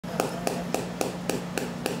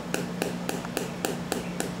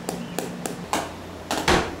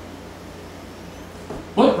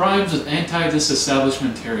rhymes with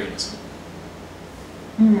anti-disestablishmentarianism?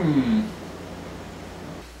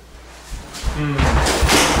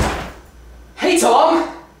 Hey,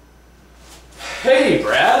 Tom! Hey,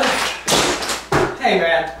 Brad! Hey,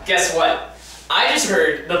 man, guess what? I just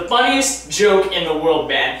heard the funniest joke in the world,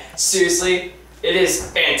 man. Seriously, it is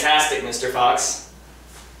fantastic, Mr. Fox.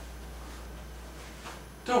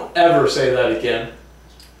 Don't ever say that again.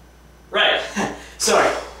 Right.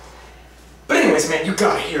 Sorry. But anyways, man, you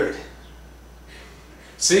gotta hear it.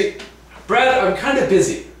 See, Brad, I'm kind of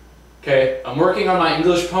busy. Okay, I'm working on my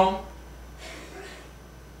English poem.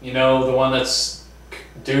 You know, the one that's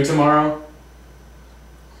due tomorrow.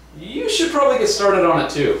 You should probably get started on it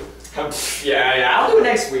too. Yeah, I'll do it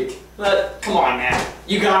next week. But come on, man.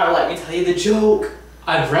 You gotta let me tell you the joke.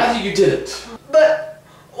 I'd rather you didn't. But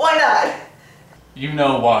why not? You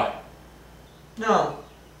know why. No,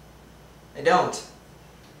 I don't.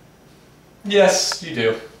 Yes, you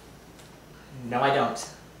do. No, I don't.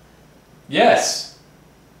 Yes.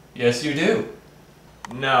 Yes, you do.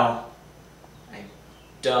 No, I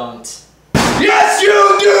don't. Yes,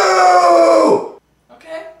 you do!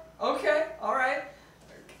 Okay, alright.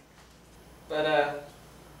 But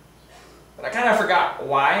I kind of forgot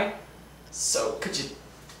why. So, could you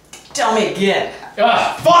tell me again?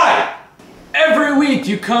 Fine! Every week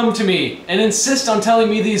you come to me and insist on telling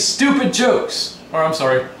me these stupid jokes. Or I'm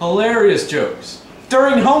sorry, hilarious jokes.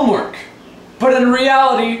 During homework. But in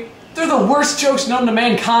reality, they're the worst jokes known to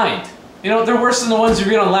mankind. You know, they're worse than the ones you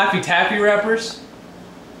read on Laffy Taffy wrappers.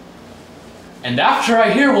 And after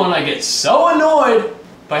I hear one, I get so annoyed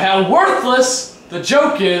by how worthless the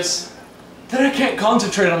joke is that I can't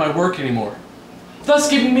concentrate on my work anymore, thus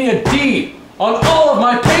giving me a D on all of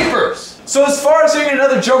my papers. So as far as hearing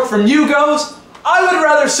another joke from you goes, I would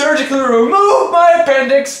rather surgically remove my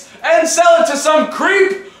appendix and sell it to some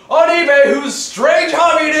creep on eBay whose strange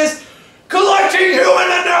hobby it is collecting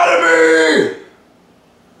human anatomy!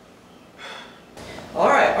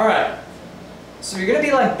 Alright. So you're gonna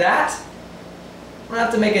be like that? I'm gonna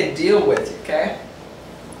have to make a deal with you, okay?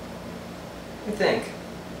 What do you think?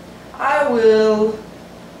 I will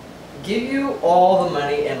give you all the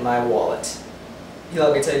money in my wallet. You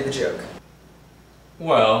let me tell you the joke.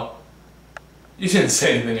 Well, you didn't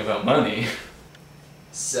say anything about money.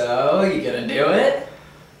 So, you gonna do it?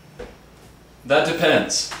 That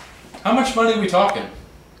depends. How much money are we talking?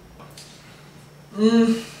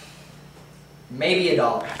 Maybe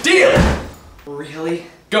 $1. Deal! Really?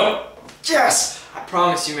 Go! Yes! I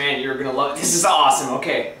promise you, man, you're gonna love it. This is awesome.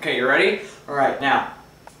 Okay, you ready? Alright, now,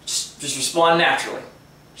 just respond naturally.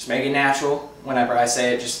 Just make it natural. Whenever I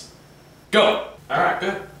say it, just Go! Alright,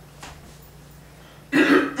 good.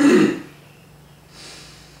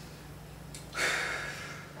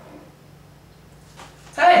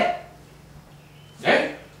 Hey!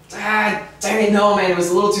 Hey? Dang it, no, man, it was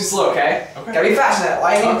a little too slow, okay? Okay. Gotta be fast now.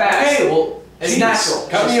 Why are you being fast? Okay, well, it's geez, natural.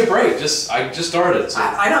 Cut me a break. I just started. So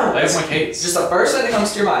I know. I have my case. Just the first thing that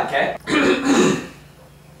comes to your mind, okay?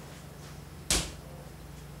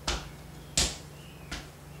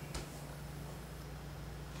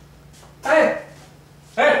 Hey!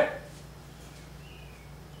 Hey!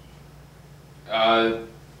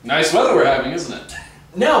 Nice weather we're having, isn't it?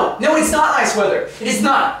 No, it's not nice weather. It is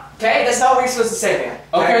not. Okay? That's not what you're supposed to say, man.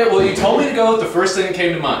 Okay, well, you told me to go with the first thing that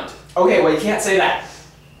came to mind. Okay, well, you can't say that.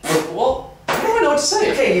 Well, I don't even know what to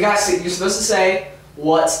say. Okay, you're supposed to say,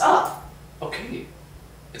 what's up? Okay.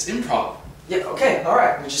 It's improv. Yeah, okay,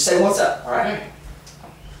 alright. You just say what's up, alright? Okay.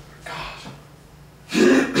 God.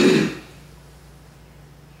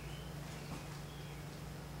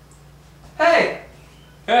 Hey!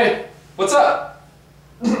 Hey, what's up?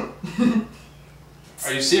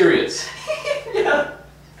 Are you serious? Yeah.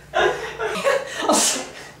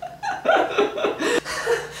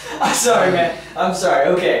 I'm sorry, man. I'm sorry.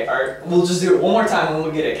 Okay, alright. We'll just do it one more time and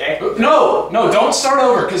we'll get it, okay? No, don't start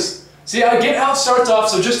over, because, see, I get how it starts off,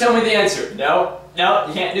 so just tell me the answer. No,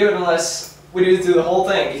 you can't do it unless we do it through the whole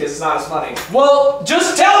thing because it's not as funny. Well,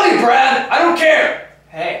 just tell me, Brad! I don't care!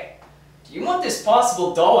 Hey, do you want this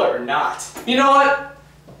possible dollar or not? You know what?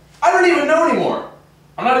 I don't even know anymore.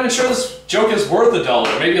 I'm not even sure this joke is worth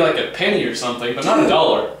 $1. Maybe like a penny or something, but not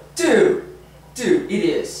 $1. Dude, it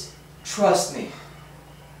is. Trust me.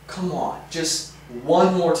 Come on, just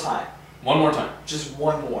one more time. One more time. Just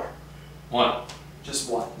one more. One. Just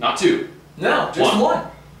one. Not two. No, just one.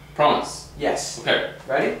 Promise. Yes. Okay.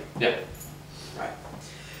 Ready? Yeah. Right.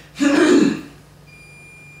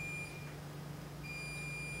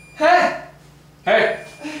 Hey! Hey!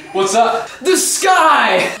 What's up? The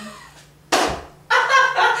sky!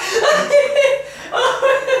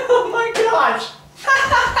 Oh my gosh!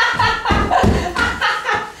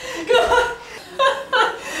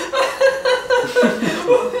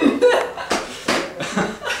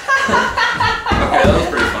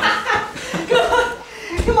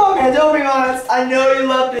 I know you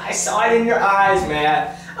loved it. I saw it in your eyes,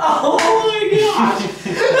 man. Oh my gosh.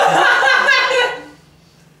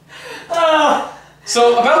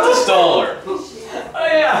 So about this dollar. Oh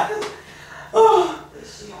yeah. Oh.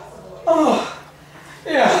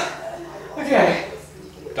 Yeah. Okay.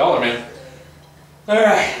 Dollar, man.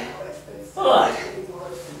 Alright. Look.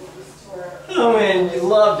 Oh man, you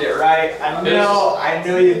loved it, right? I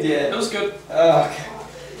know you did. It was good. Okay.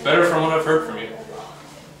 Better from what I've heard from you.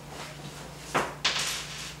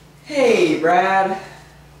 Hey, Brad.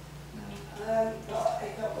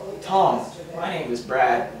 Tom. My name is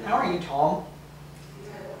Brad. How are you, Tom?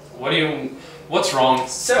 What's wrong?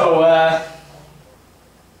 So,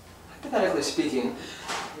 hypothetically speaking,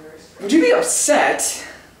 would you be upset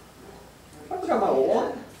if I forgot my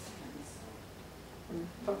wallet?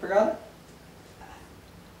 If I forgot it?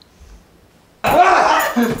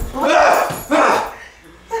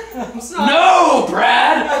 I'm sorry. No,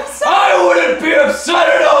 Brad! I wouldn't be upset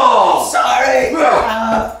at all! Sorry!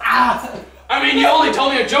 I mean, you only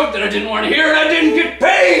told me a joke that I didn't want to hear and I didn't get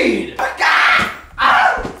paid!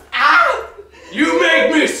 You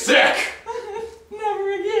make me sick!